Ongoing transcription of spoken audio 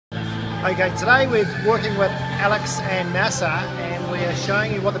Okay, today we're working with Alex and Masa, and we're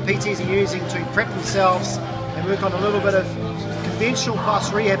showing you what the PTs are using to prep themselves and work on a little bit of conventional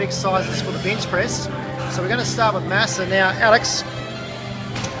plus rehab exercises for the bench press. So we're going to start with Masa now. Alex,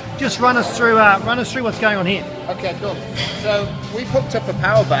 just run us through what's going on here. Okay, cool. So we've hooked up a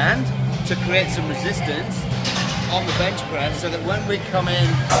power band to create some resistance on the bench press, so that when we come in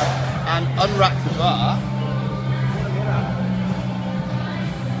and unrack the bar,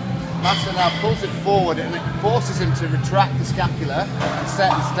 Masa now pulls it forward and it forces him to retract the scapula and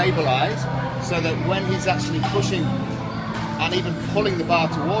set and stabilise, so that when he's actually pushing and even pulling the bar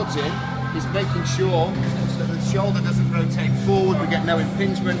towards him, he's making sure that the shoulder doesn't rotate forward, we get no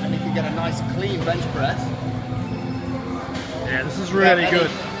impingement, and he can get a nice clean bench press. Yeah, this is really good.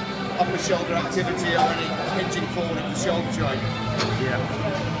 Upper shoulder activity or any hinging forward of the shoulder joint. Yeah,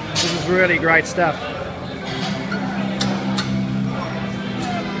 this is really great stuff.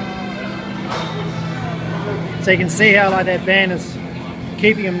 So you can see how like that band is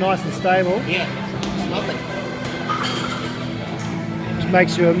keeping him nice and stable. Yeah, it's lovely.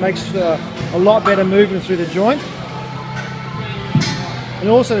 It makes a lot better movement through the joint. And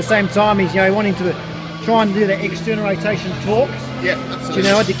also at the same time he's wanting to try and do that external rotation torque. Yeah, absolutely. So, you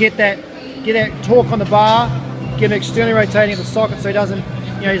know what, to get that torque on the bar, get him externally rotating at the socket so he doesn't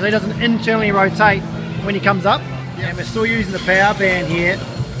internally rotate when he comes up. Yeah. And we're still using the power band here.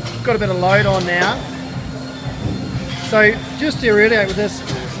 Got a bit of load on now. So just to reiterate with this,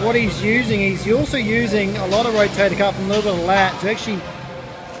 what he's also using a lot of rotator cuff and a little bit of lat to actually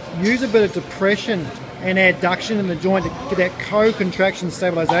use a bit of depression and adduction in the joint to get that co-contraction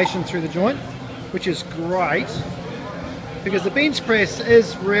stabilization through the joint, which is great because the bench press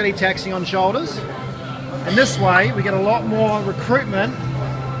is really taxing on shoulders, and this way we get a lot more recruitment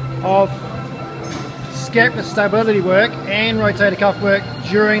of scapular stability work and rotator cuff work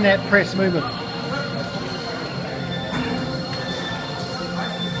during that press movement.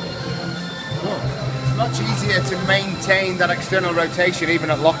 Much easier to maintain that external rotation even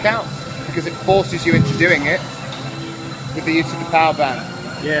at lockout, because it forces you into doing it with the use of the power band.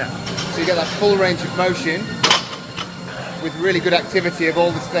 Yeah. So you get that full range of motion with really good activity of all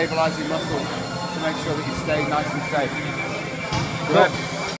the stabilising muscles to make sure that you stay nice and safe. Good.